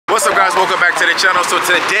what's up guys, welcome back to the channel. So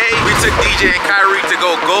today we took DJ and Kyrie to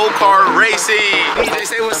go-kart racing. DJ,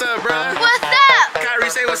 say what's up, bruh. What's up?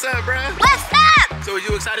 Kyrie, say what's up, bruh. What's up? So are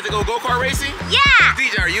you excited to go-kart racing? Yeah.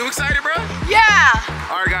 DJ, are you excited, bruh? Yeah.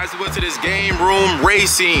 All right guys, we went to this game room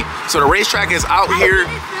racing. So the racetrack is out here.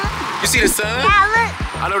 You see the sun? Yeah,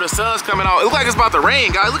 look. I know the sun's coming out. It looks like it's about to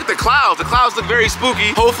rain, guys. Look at the clouds. The clouds look very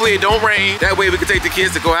spooky. Hopefully it don't rain. That way we can take the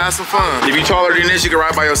kids to go have some fun. If you're taller than this, you can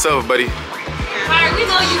ride by yourself, buddy. Alright, we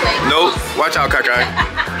know you ain't. Nope. Watch out, Kakai.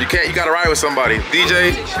 You can't. You gotta ride with somebody.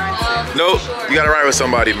 DJ. Nope. You gotta ride with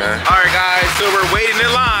somebody, man. All right, guys. So we're waiting in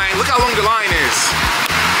line. Look how long the line is.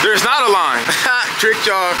 There's not a line. Tricked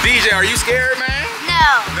y'all. DJ, are you scared, man?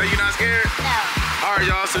 No. No, you're not scared? No. All right,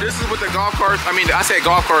 y'all. So this is what the golf carts. I mean, I said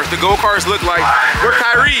golf carts. The go-karts look like. Where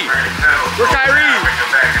Kyrie? Where Kyrie?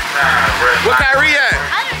 Where Kyrie at?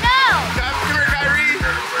 I don't know. Come here, Kyrie.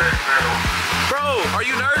 Bro, are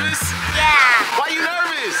you nervous? Yeah. Why you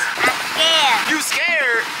nervous? I'm scared. You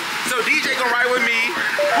scared? So DJ gonna ride with me.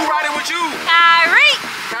 Who riding with you? Kyrie.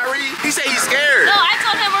 Kyrie? He said he's scared. No, I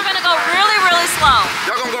told him we're gonna go really, really slow.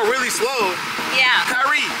 Y'all gonna go really slow? Yeah.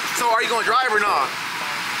 Kyrie, so are you gonna drive or not?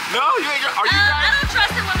 No, you ain't. Are you I driving? don't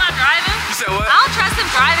trust him with my driving. You said what? I don't trust him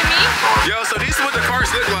driving me. Yo, so these is what the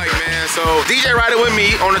carts look like, man. So DJ riding with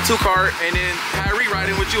me on the 2-kart, and then Kyrie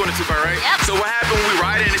riding with you on the 2-kart, right? Yep. So what happened when we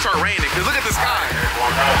ride and it start raining? Cause look at the sky.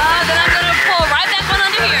 Then I'm gonna pull right back on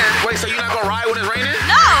under here. Wait, so you're not gonna ride when it's raining?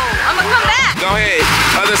 No, I'm gonna come back. Go ahead.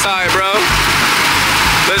 Other side, bro.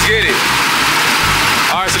 Let's get it.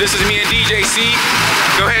 All right, so this is me and DJ seat.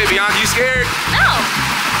 Go ahead, Bianca. You scared? No.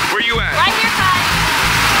 Where you at? Right here, Kai.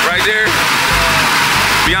 Right there.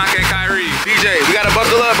 Bianca and Kyrie. DJ, we gotta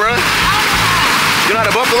buckle up, bro. You know how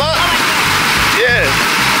to buckle up? Yeah.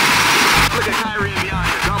 Look at Kyrie and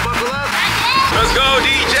Bianca. Y'all buckle up? Let's go,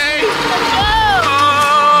 DJ. Let's go.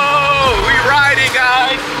 Oh, we riding,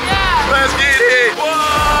 guys. Yeah. Let's get it.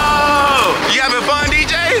 Whoa. You having fun,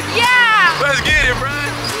 DJ? Yeah. Let's get it, bro.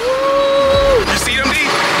 You see them, D?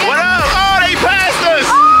 What up? Oh, they passed us.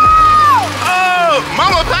 Oh,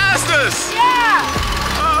 Mama passed us. Yeah.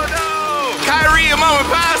 Oh, no. Kyrie and Mama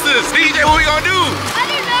passed us. DJ, what we gonna do? I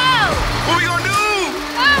don't know. What we gonna do?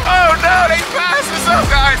 Oh, no, they passed us up,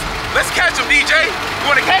 guys. Let's catch them, DJ. You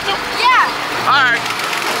wanna catch them? Yeah. All right.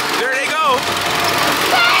 There they go.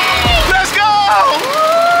 Hey. Let's go.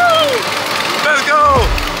 Woo. Let's go.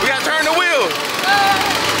 We gotta turn the wheel.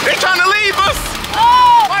 They trying to leave us.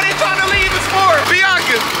 Oh. Why they trying to leave us for?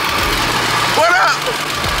 Bianca. What up?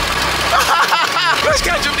 Let's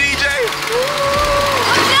catch him, DJ.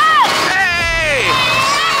 What's up? Hey.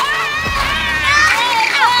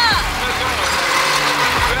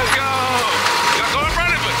 Let's go. Y'all go in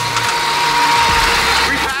front of us.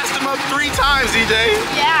 We passed them up 3 times, DJ.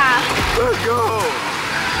 Yeah. Let's go.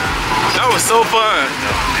 That was so fun.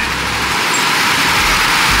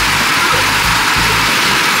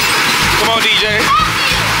 Come on, DJ.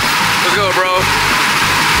 Let's go, bro.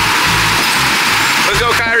 Let's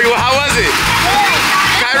go, Kyrie. Well, how was it?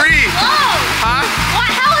 Kyrie. Whoa. Huh? Why?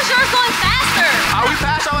 How is yours going faster? We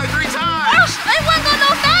passed y'all like 3 times. It wasn't going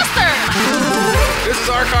no faster. This is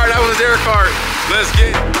our cart. That was their cart. Let's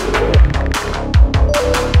get it.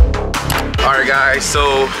 All right, guys.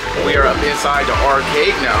 So we are up inside the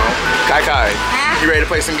arcade now. Kai, you ready to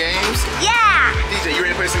play some games? Yeah. DJ, you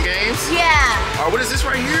ready to play some games? Yeah. What is this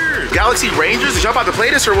right here? Galaxy Rangers? Is y'all about to play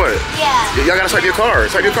this or what? Yeah. Y'all gotta swipe your card.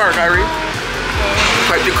 Swipe your card, Kyrie.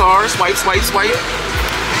 Swipe your card. Swipe, swipe, swipe.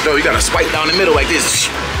 No, you gotta swipe down the middle like this.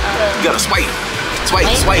 You gotta swipe. Swipe,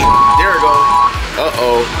 swipe. There we go.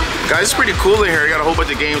 Uh-oh. Guys, it's pretty cool in here. You got a whole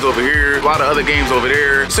bunch of games over here. A lot of other games over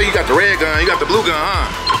there. So you got the red gun. You got the blue gun, huh?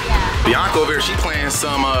 Yeah. Bianca over here, she playing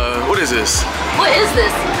some, what is this? What is this?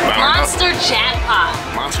 Monster Jackpot.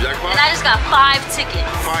 Monster Jackpot? And I just got 5 tickets.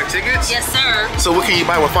 5 tickets? Yes, sir. So what can you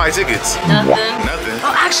buy with 5 tickets? Nothing. Nothing?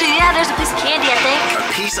 Oh, actually, yeah, there's a piece of candy, I think. A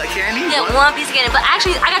piece of candy? Yeah, What? 1 piece of candy. But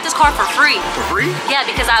actually, I got this car for free. For free? Yeah,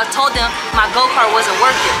 because I told them my go-kart wasn't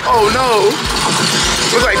working. Oh no.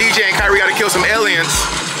 Looks like DJ and Kyrie gotta kill some aliens.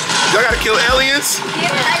 Y'all gotta kill aliens? Yeah,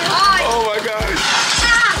 Oh my gosh.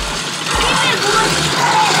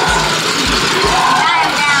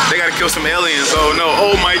 They gotta kill some aliens. Oh no.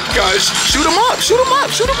 Oh my gosh. Shoot them up. Shoot them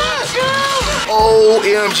up. Shoot them up.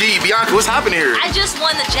 OMG. Bianca, what's happening here? I just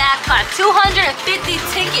won the jackpot. 250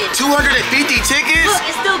 tickets. 250 tickets? Look,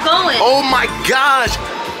 it's still going. Oh my gosh.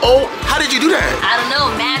 Oh, how did you do that? I don't know,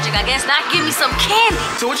 magic, I guess. Not give me some candy.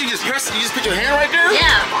 So what you just press? You just put your hand right there?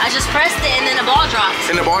 Yeah, I just pressed it and then the ball dropped.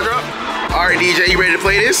 And the ball drop? All right, DJ, you ready to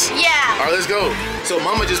play this? Yeah. All right, let's go. So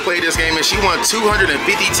Mama just played this game and she won 250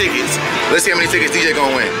 tickets. Let's see how many tickets DJ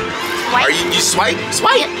gonna win. Swipe. Are you swipe?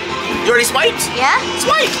 Swipe. Yeah. You already swiped? Yeah.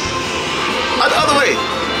 Swipe. The other way.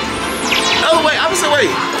 Other way, opposite way.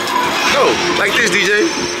 No, like this, DJ.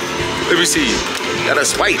 Let me see. Gotta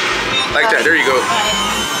swipe. Like that, there you go.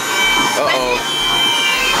 Uh-oh.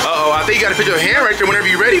 Uh-oh, I think you gotta put your hand right there whenever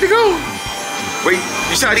you're ready to go. Wait,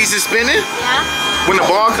 you see how these is spinning? Yeah. When the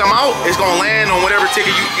ball come out, it's gonna land on whatever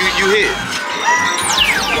ticket you hit.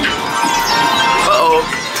 Uh-oh.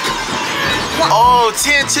 Oh,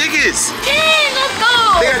 10 tickets. Yeah, let's go.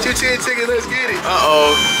 They got you 10 tickets, let's get it.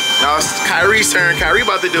 Uh-oh. Now it's Kyrie's turn. Kyrie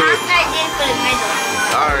about to do it.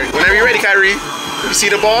 All right, whenever you're ready, Kyrie. You see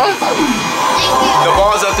the ball? The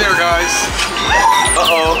ball's up there, guys.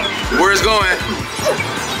 Uh-oh. Where it's going?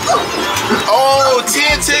 Oh,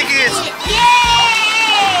 10 tickets.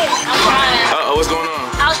 Yay! I'm trying. Uh-oh, what's going on?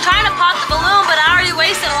 I was trying to pop the balloon, but I already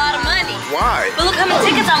wasted a lot of money. Why? But look how many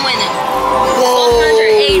tickets I'm winning.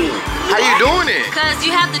 Whoa. 180. How you doing it? Because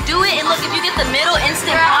you have to do it, and look, if you get the middle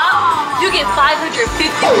instant pop, you get 551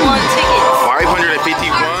 tickets.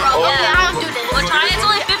 551? Oh. Yeah. Well, try it. It's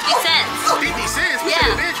only 50 cents. 50 cents? We Yeah.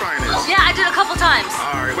 should have been trying this. Yeah, I did a couple times.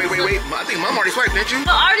 All right, wait. I think Mom already swiped, didn't you?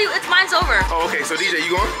 No, already, mine's over. Oh, okay, so DJ,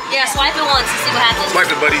 you going? Yeah, swipe it once to see what happens.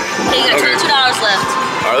 Swipe it, buddy. Okay, you got Okay. $22 left.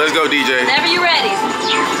 All right, let's go, DJ. Whenever you're ready.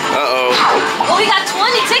 Uh-oh. Oh, he got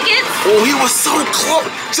 20 tickets. Oh, he was so close.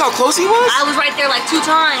 You see how close he was? I was right there like 2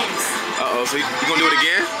 times. Uh-oh, so you gonna do it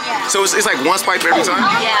again? Yeah. So it's like one swipe every time?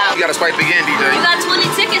 Yeah. You gotta swipe again, DJ. You got 20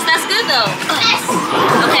 tickets. That's good, though.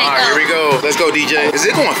 Okay, All right, here we go. Let's go, DJ. Is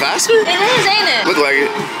it going faster? It is, ain't it? Look like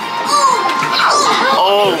it.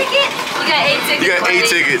 Oh. You got 8 tickets. You got 8 buddy.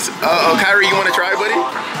 tickets. Uh-oh, Kyrie, you wanna try, buddy?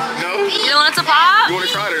 No? You don't want it to pop? You wanna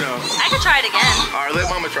try it or no? I could try it again. All right, let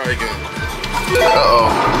Mama try again. Uh-oh.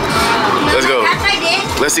 Let's go.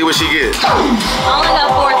 Let's see what she gets. I only got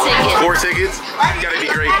 4 tickets. 4 tickets? You gotta be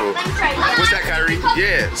grateful. What's that, Kyrie?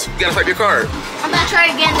 Yes. You gotta swipe your card. I'm gonna try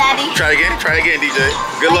it again, Daddy. Try again? Try again, DJ.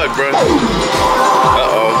 Good luck, bro.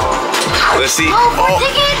 Uh-oh. Let's see. Oh, 4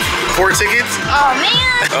 tickets? 4 tickets? Oh,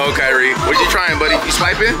 man. Oh, Kyrie. What you trying, buddy? You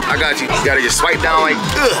swiping? I got you. You gotta just swipe down like,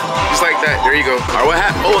 ugh. Just like that. There you go. All right, what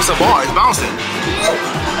happened? Oh, it's a ball. It's bouncing.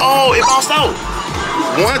 Oh, it bounced out.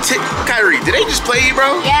 1 ticket. Kyrie, did they just play you,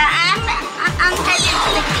 bro? Yeah, I'm taking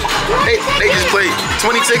 50. They just played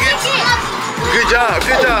 20 tickets? Good job,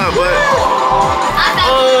 but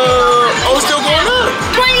oh, it's still going up.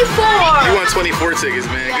 24. You won 24 tickets,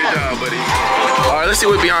 man. Good job, buddy. All right, let's see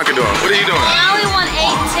what Bianca doing. What are you doing? I only won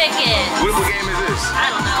 8 tickets. What game is this? I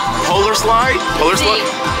don't know. Polar slide? Polar See. slide?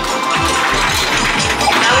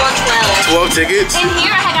 I won 12. 12 tickets? In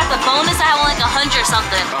here, I got the bonus. I have like 100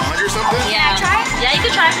 something. 100 something? Yeah. Can I try? Yeah, you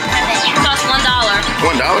can try. It costs $1. $1?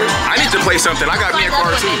 I need to play something. I got me a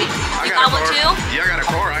car too. You got one too? Yeah, I got a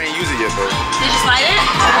car. I ain't use it yet though. Did you slide it?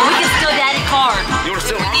 Well, we can steal Daddy's card. You wanna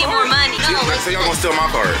steal We my need card? more money. No, So y'all gonna steal my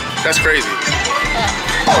card? That's crazy.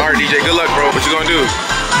 All right, DJ. Good luck, bro. What you gonna do?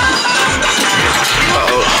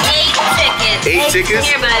 Uh-oh. 8 tickets. 8 tickets?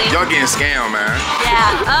 Here, buddy. Y'all getting scammed, man.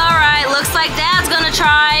 Yeah. All right. Looks like Dad's gonna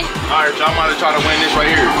try. All right, y'all might try to win this right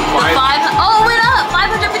here. The 5. Oh, it went up.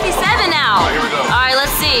 557 now. All right, here we go. All right.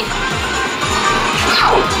 Let's see.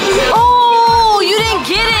 Oh, you didn't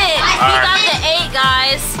get it. All You right. got the 8,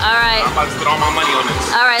 guys. All right. I'm about to spend all my money on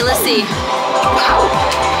this. All right. Let's see.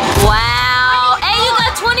 Wow. Hey, you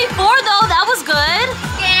got 24 though. That was good.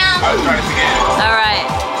 Damn. All right, let's try this again. All right.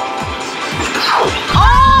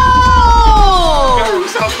 Oh!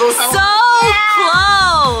 So close. So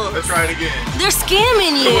close. Let's try it again. They're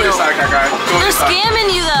scamming you. Go this side, Kai. Go They're this side. scamming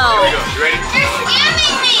you Here though. we go. You ready? They're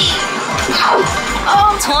scamming me.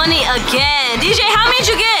 Oh, 20 again. DJ, how many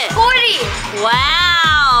did you get? 40.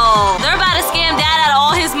 Wow. They're about to scam Dad out of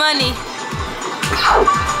all his money.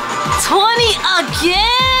 20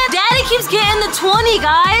 again? Daddy keeps getting the 20,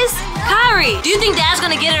 guys. Kyrie, do you think Dad's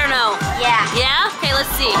gonna get it or no? Yeah. Yeah? Okay, let's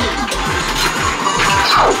see.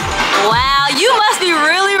 Wow, you must be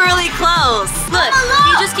really, really close. Look,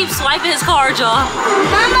 he just keeps swiping his card, y'all.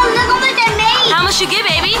 Mama, look what they made. How much you get,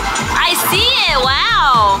 baby? I see it.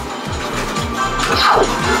 Wow.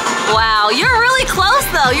 Wow, you're really close,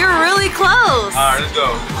 though. You're really close. All right, let's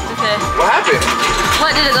go. Okay. What happened?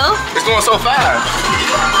 What, did it go? It's going so fast.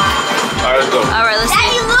 All right, let's go. All right, let's see.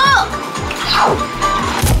 Daddy, look!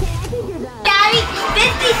 Daddy,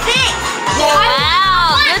 56!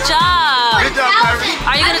 Wow, good job. Good job, Kyrie.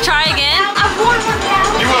 Are you gonna try again? I won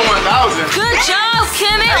 1,000. You won 1,000. Good job,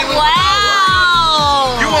 Kimmit. Hey, look.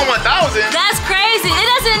 Wow. You won 1,000. That's crazy. It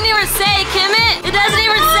doesn't even say, Kimmit. It doesn't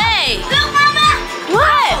even say. Look, Mama!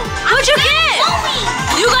 What? What'd you get? Mommy!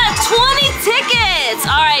 You got 20 tickets.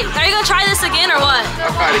 All right, are you gonna try this again or what? I'll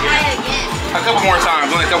try it again. Again. A couple more times.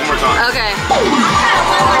 Only a couple more times. Okay.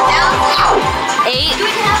 I won 1,000. 8.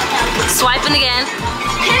 Swiping again.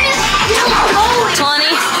 20.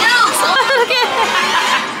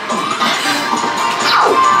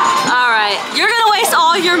 Alright, you're gonna waste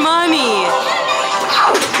all your money.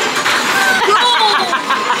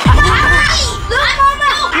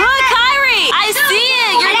 Look, Kyrie, I see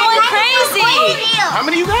it. You're going crazy. How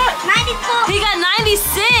many you got? 94. He got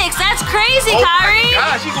 96. That's crazy, Oh Kyrie.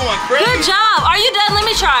 my gosh, you going crazy. Good job. Are you done? Let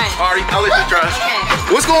me try. Alright, I'll let you try. Okay.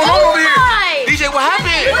 What's going on over here? DJ, what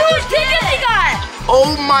happened? Look what tickets he got.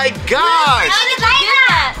 Oh my gosh. How did you get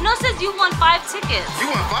that? No, it says you won 5 tickets. You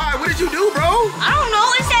won 5. What did you do, bro? I don't know.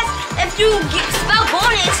 It says if you spell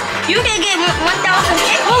bonus, you can get 1,000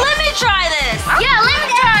 tickets. Well, let me try this. Yeah, let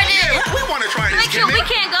me try this. Yeah, we want to try this. We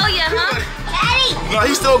can't go yet, huh? Daddy, No,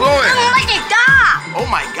 he's still going. I don't like to die. Oh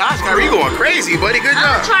my gosh, Kyrie, you going crazy, buddy. Good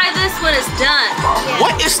I'm gonna job. try this when it's done.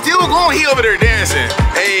 What is still going? He over there dancing.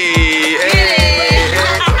 Hey, hey.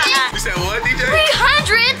 You said what, DJ?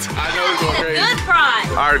 300. I know he's going crazy. Good prize.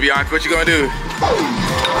 All right, Bianca, what you gonna do?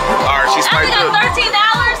 All right, she's I only spiked got up.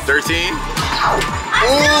 $13. 13?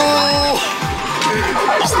 Ooh.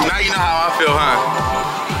 Now you know how I feel, huh?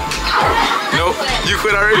 Nope. You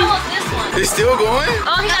quit already? I want this one. It's still going?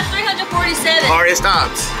 Oh, he got 347. All right, it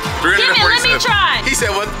stopped. 347. Kimmy, let me try. He said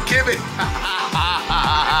what? Kimmy.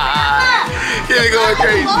 Kimmy going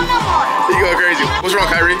crazy. He going crazy. What's wrong,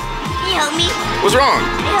 Kyrie? Can you help me? What's wrong?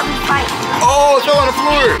 Can you help me fight? Oh, it fell on the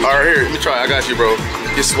floor. All right, here, let me try. I got you, bro.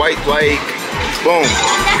 Just swipe like, boom.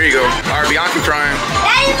 Here you go. All right, Bianca trying.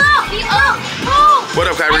 Daddy, look. Look. What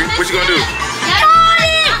up, Kyrie? What you gonna do?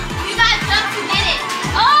 You got just to get it.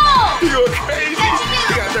 Oh, You going crazy.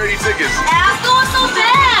 You got 30 tickets. it's going so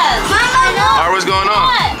fast. Mama, no. All right, what's going on?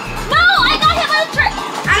 What? No, I got him on a trick.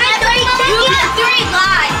 I got 3 tickets. You got 3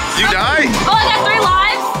 lives. You died? Oh, I got 3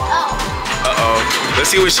 lives. Uh-oh. Let's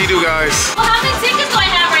see what she do, guys. Well, how many tickets do I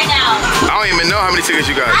have right now? I don't even know how many tickets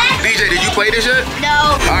you got. DJ, did you play this yet?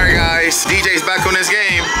 No. All right, guys. DJ's back on this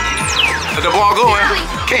game. The ball going.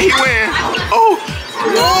 Can he win? Oh.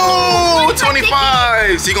 Whoa,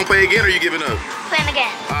 25. So you gonna play again or you giving up? Playing again.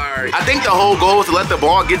 All right. I think the whole goal is to let the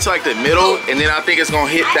ball get to like the middle, and then I think it's gonna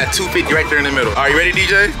hit that 250 right there in the middle. Are you ready,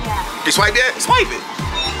 DJ? You swipe that? Swipe it.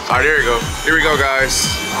 All right, there you go. Here we go, guys.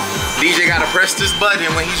 DJ gotta press this button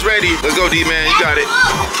when he's ready. Let's go, D-Man. You got it.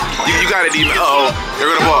 You got it, D-Man. Uh-oh. There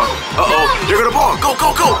go the ball. Uh-oh. There go the ball. Go, go,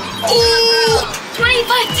 go. Ooh.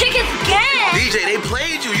 25 tickets again. DJ, they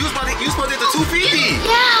played you. You was supposed to hit the 250.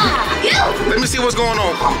 Yeah. You. Let me see what's going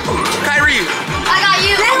on. Kyrie. I got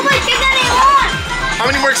you. That's what you got it on. How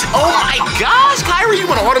many more? Oh my gosh, Kyrie, you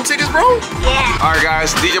want all them tickets, bro? Yeah. All right,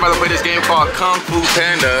 guys. DJ about to play this game called Kung Fu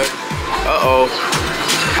Panda. Uh-oh.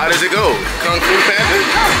 How does it go? Kung Fu Panda?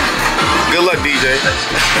 Good luck, DJ.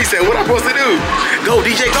 He said, what am I supposed to do? Go,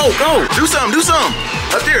 DJ, go, go. Do something, do something.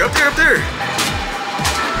 Up there, up there, up there.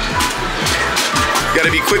 Gotta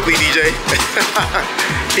be quickly, DJ.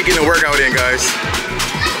 He getting a workout in, guys.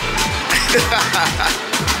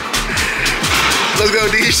 Let's go,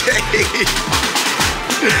 DJ.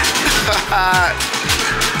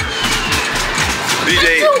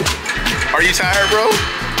 DJ, are you tired, bro?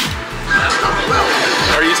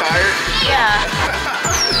 Are you tired? Yeah.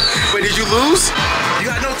 Wait, did you lose? You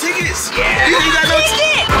got no tickets. Yeah. You got no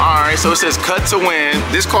tickets. All right, so it says cut to win.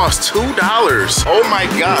 This costs $2. Oh my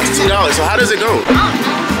gosh, $2. So how does it go?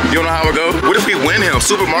 You don't know how it go? What if we win him?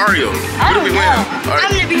 Super Mario. What if we win him? All right.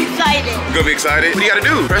 I'm gonna be excited. You gonna be excited? What do you gotta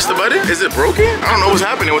do? Press the button? Is it broken? I don't know what's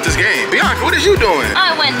happening with this game. Bianca, what is you doing?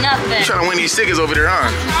 I win nothing. You trying to win these tickets over there,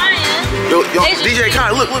 huh? Trying. Yo, They just- DJ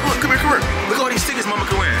Kai, look, come here, come here. Look at all these tickets Mama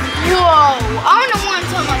can win. Whoa. I'm the one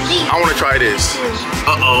talking about these. I wanna try this.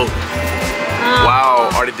 Uh-oh.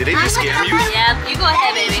 Wow, did they just scam you? Yeah, you go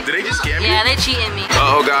ahead, baby. Did they just scam you? Yeah, they cheating me.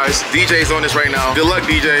 Uh-oh, guys. DJ's on this right now. Good luck,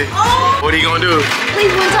 DJ. What are you gonna do?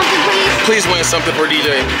 Please win something, please. Please win something for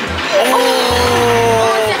DJ.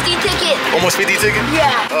 Oh. 50 tickets. Almost 50 tickets?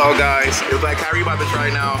 Yeah. Oh, guys. It's like Kyrie about to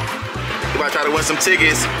try now. He about to try to win some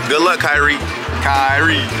tickets. Good luck, Kyrie.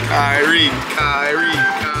 Kyrie, Kyrie, Kyrie,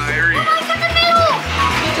 Kyrie. I got the middle.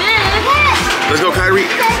 Let's go, Kyrie.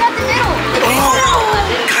 I got the middle. Oh,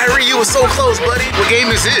 Kyrie, you were so close, buddy. What game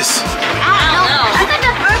is this? I don't know. I got the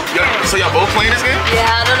first. So y'all both playing this game? Yeah,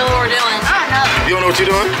 I don't know what we're doing. I don't know. You don't know what you're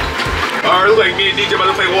doing? All right, look like me and DJ about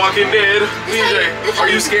to play Walking Dead. DJ, are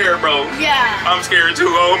you scared, bro? Yeah. I'm scared too.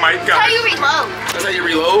 Oh my God. How you reload? That's how you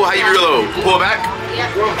reload? How you reload? Pull it back? Yeah.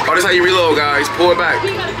 Oh, that's how you reload, guys. Pull it back.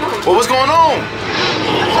 Well, what's going on?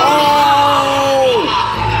 Oh!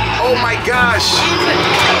 Oh my gosh.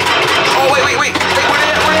 Oh, wait. Where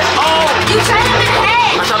they at? Oh! You shot him in the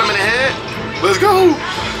head. I shot him in the head? Let's go.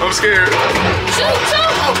 I'm scared. Shoot.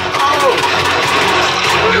 Oh!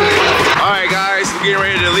 All right, guys, we're getting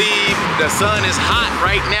ready to leave. The sun is hot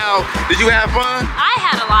right now. Did you have fun? I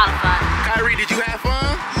had a lot of fun. Kyrie, did you have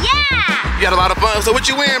fun? Yeah. You had a lot of fun. So what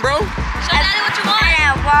you win, bro? Show Daddy what you want.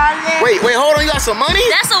 And a wallet. Wait, hold on. You got some money?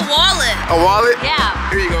 That's a wallet. A wallet? Yeah.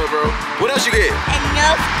 Here you go, bro. What else you get? A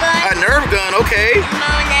Nerf gun. A Nerf gun, okay.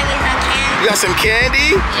 Mom and Dad got some candy. You got some candy?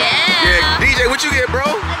 Yeah. DJ, what you get, bro?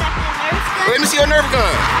 I got the Nerf gun. Let me see your Nerf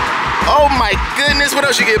gun. Oh my goodness, what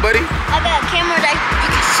else you get, buddy? I got a camera that you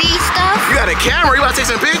can see stuff. You got a camera? You want to take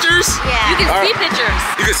some pictures? Yeah. You can All see right. pictures.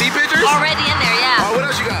 You can see pictures? Already in there, yeah. Oh, what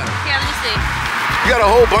else you got? Here, let me see. You got a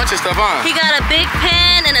whole bunch of stuff, huh? He got a big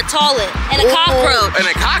pen and a toilet and a Ooh, cockroach. And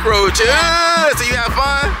a cockroach. Yeah. So you have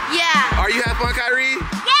fun? Yeah. Are you have fun, Kyrie?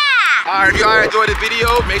 Yeah. All right, if y'all enjoyed this video,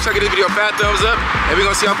 make sure to give this video a fat thumbs up. And we're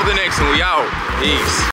going to see y'all for the next one. We out. Peace.